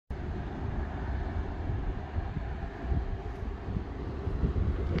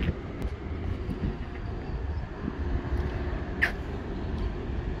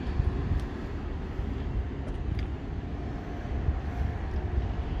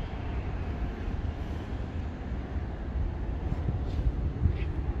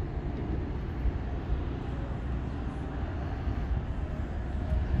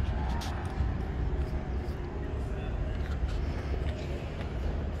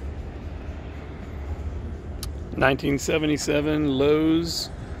1977 Lowe's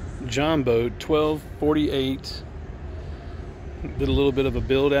John Boat 1248. Did a little bit of a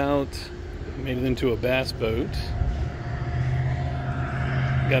build out, made it into a bass boat.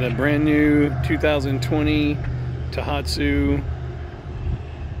 Got a brand new 2020 Tohatsu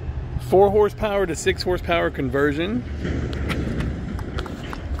 4 horsepower to 6 horsepower conversion.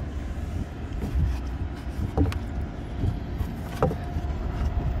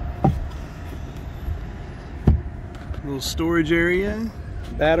 Little storage area,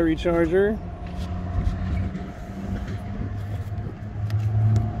 battery charger.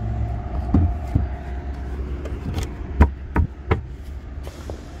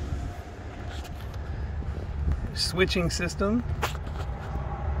 Switching system.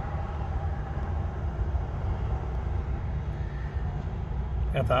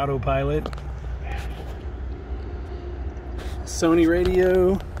 Got the autopilot. Sony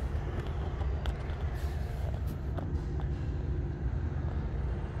radio.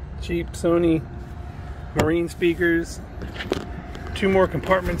 Cheap Sony marine speakers. 2 more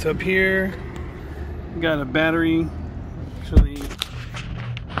compartments up here. Got a battery, actually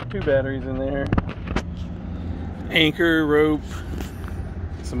 2 batteries in there. Anchor, rope,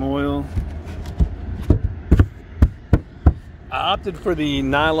 some oil. I opted for the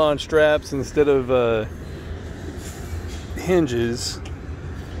nylon straps instead of hinges.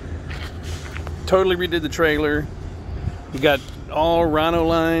 Totally redid the trailer. You got all Rhino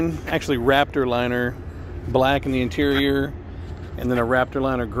line, actually Raptor liner, black in the interior, and then a Raptor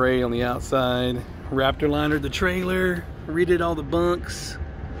liner gray on the outside. Raptor liner the trailer, redid all the bunks.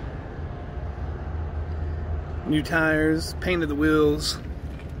 New tires, painted the wheels,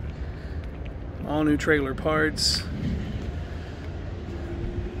 all new trailer parts.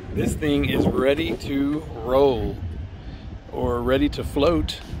 This thing is ready to roll or ready to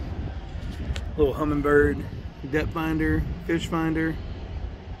float. Little Humminbird depth finder, fish finder.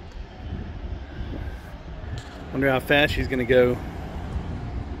 Wonder how fast she's gonna go.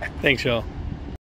 Thanks, y'all.